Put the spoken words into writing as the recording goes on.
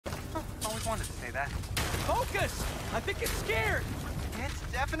wanted to say that. Focus! I think it's scared! It's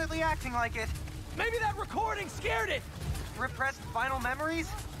definitely acting like it. Maybe that recording scared it! Repressed final memories?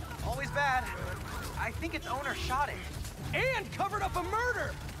 Always bad. I think its owner shot it. And covered up a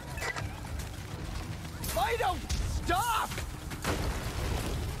murder! Fido, stop!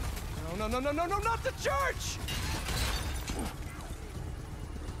 No, not the church!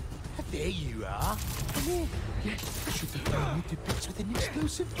 There you are. Come on. Yeah, shoot the dynamite to bits with an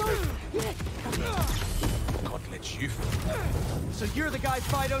explosive bomb. Yeah, come on. Can't let you. So you're the guy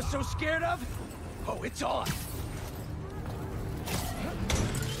Fido's so scared of? Oh, it's on.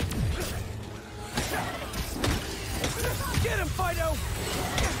 Get him, Fido!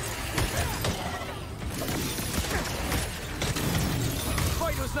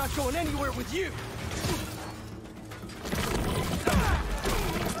 Fido's not going anywhere with you!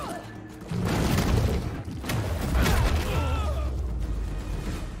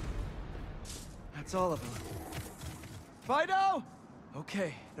 That's all of them. Fido!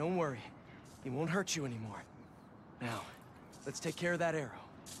 Okay, don't worry. He won't hurt you anymore. Now, let's take care of that arrow.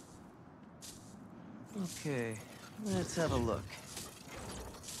 Okay, let's have a look.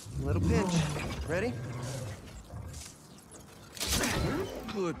 Little pinch. Ready?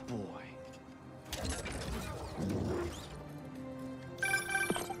 Good boy.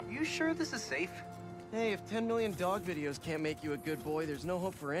 You sure this is safe? Hey, if 10 million dog videos can't make you a good boy, there's no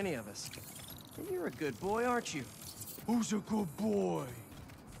hope for any of us. And you're a good boy, aren't you? Who's a good boy?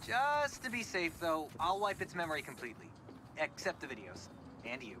 Just to be safe, though, I'll wipe its memory completely. Except the videos.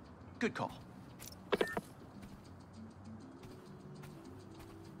 And you. Good call.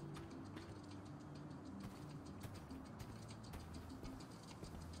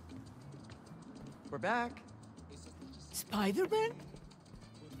 We're back. Spider-Man?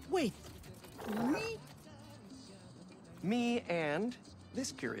 Wait, me? Me and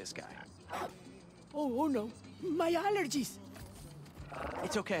this curious guy. Oh no, my allergies.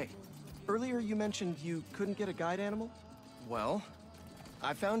 It's okay. Earlier you mentioned you couldn't get a guide animal? Well,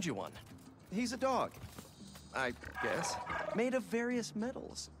 I found you one. He's a dog, I guess, made of various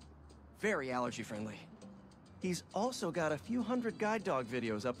metals. Very allergy-friendly. He's also got a few hundred guide dog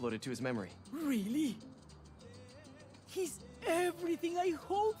videos uploaded to his memory. Really? He's everything I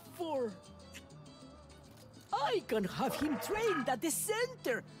hoped for. I can have him trained at the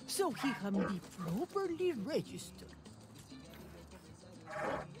center so he can be properly registered.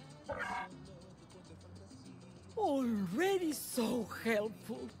 Already so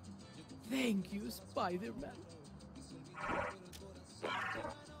helpful. Thank you, Spider-Man.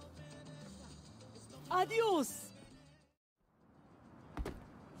 Adios.